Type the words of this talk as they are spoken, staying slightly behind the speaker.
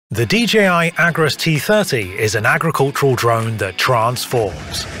The DJI Agras T30 is an agricultural drone that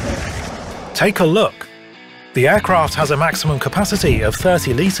transforms. Take a look. The aircraft has a maximum capacity of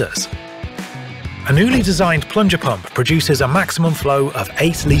 30 litres. A newly designed plunger pump produces a maximum flow of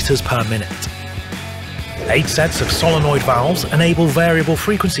 8 litres per minute. 8 sets of solenoid valves enable variable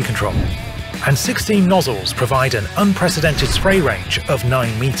frequency control, and 16 nozzles provide an unprecedented spray range of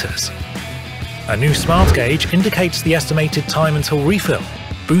 9 metres. A new smart gauge indicates the estimated time until refill,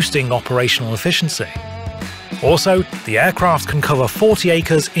 boosting operational efficiency. Also, the aircraft can cover 40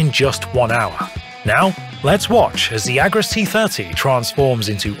 acres in just 1 hour. Now, let's watch as the Agras T30 transforms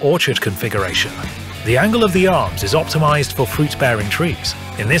into orchard configuration. The angle of the arms is optimized for fruit-bearing trees.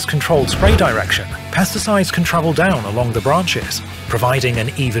 In this controlled spray direction, pesticides can travel down along the branches, providing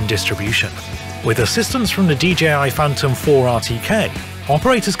an even distribution. With assistance from the DJI Phantom 4 RTK,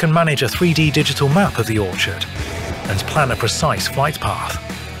 operators can manage a 3D digital map of the orchard and plan a precise flight path.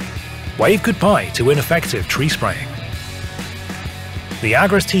 Wave goodbye to ineffective tree spraying. The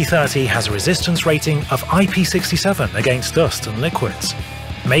Agras T30 has a resistance rating of IP67 against dust and liquids,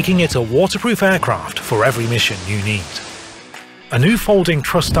 making it a waterproof aircraft for every mission you need. A new folding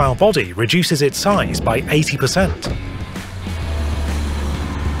truss-style body reduces its size by 80%.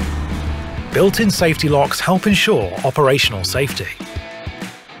 Built-in safety locks help ensure operational safety.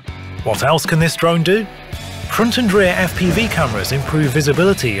 What else can this drone do? Front and rear FPV cameras improve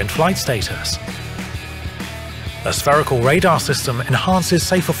visibility and flight status. A spherical radar system enhances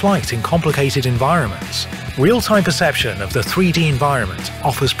safer flight in complicated environments. Real-time perception of the 3D environment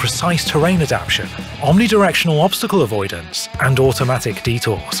offers precise terrain adaptation, omnidirectional obstacle avoidance, and automatic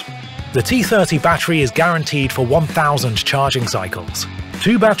detours. The T30 battery is guaranteed for 1,000 charging cycles.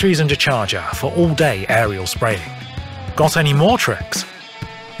 2 batteries and a charger for all-day aerial spraying. Got any more tricks?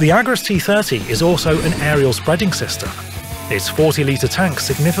 The Agras T30 is also an aerial spreading system. Its 40-litre tank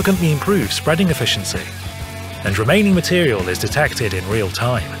significantly improves spreading efficiency, and remaining material is detected in real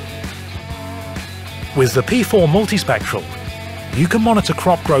time. With the P4 multispectral, you can monitor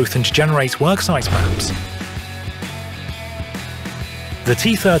crop growth and generate worksite maps. The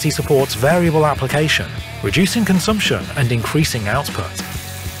T30 supports variable application, reducing consumption and increasing output.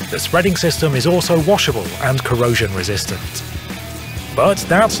 The spreading system is also washable and corrosion resistant. But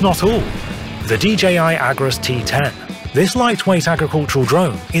that's not all. The DJI Agras T10. This lightweight agricultural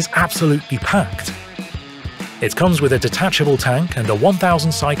drone is absolutely packed. It comes with a detachable tank and a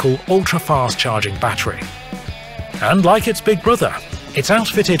 1,000 cycle ultra-fast charging battery. And like its big brother, it's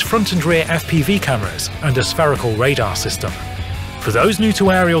outfitted front and rear FPV cameras and a spherical radar system. For those new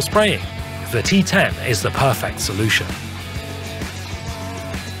to aerial spraying, the T10 is the perfect solution.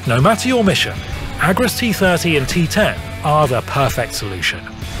 No matter your mission, Agras T30 and T10 are the perfect solution.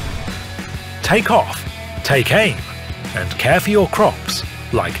 Take off, take aim, and care for your crops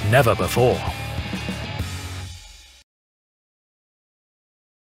like never before.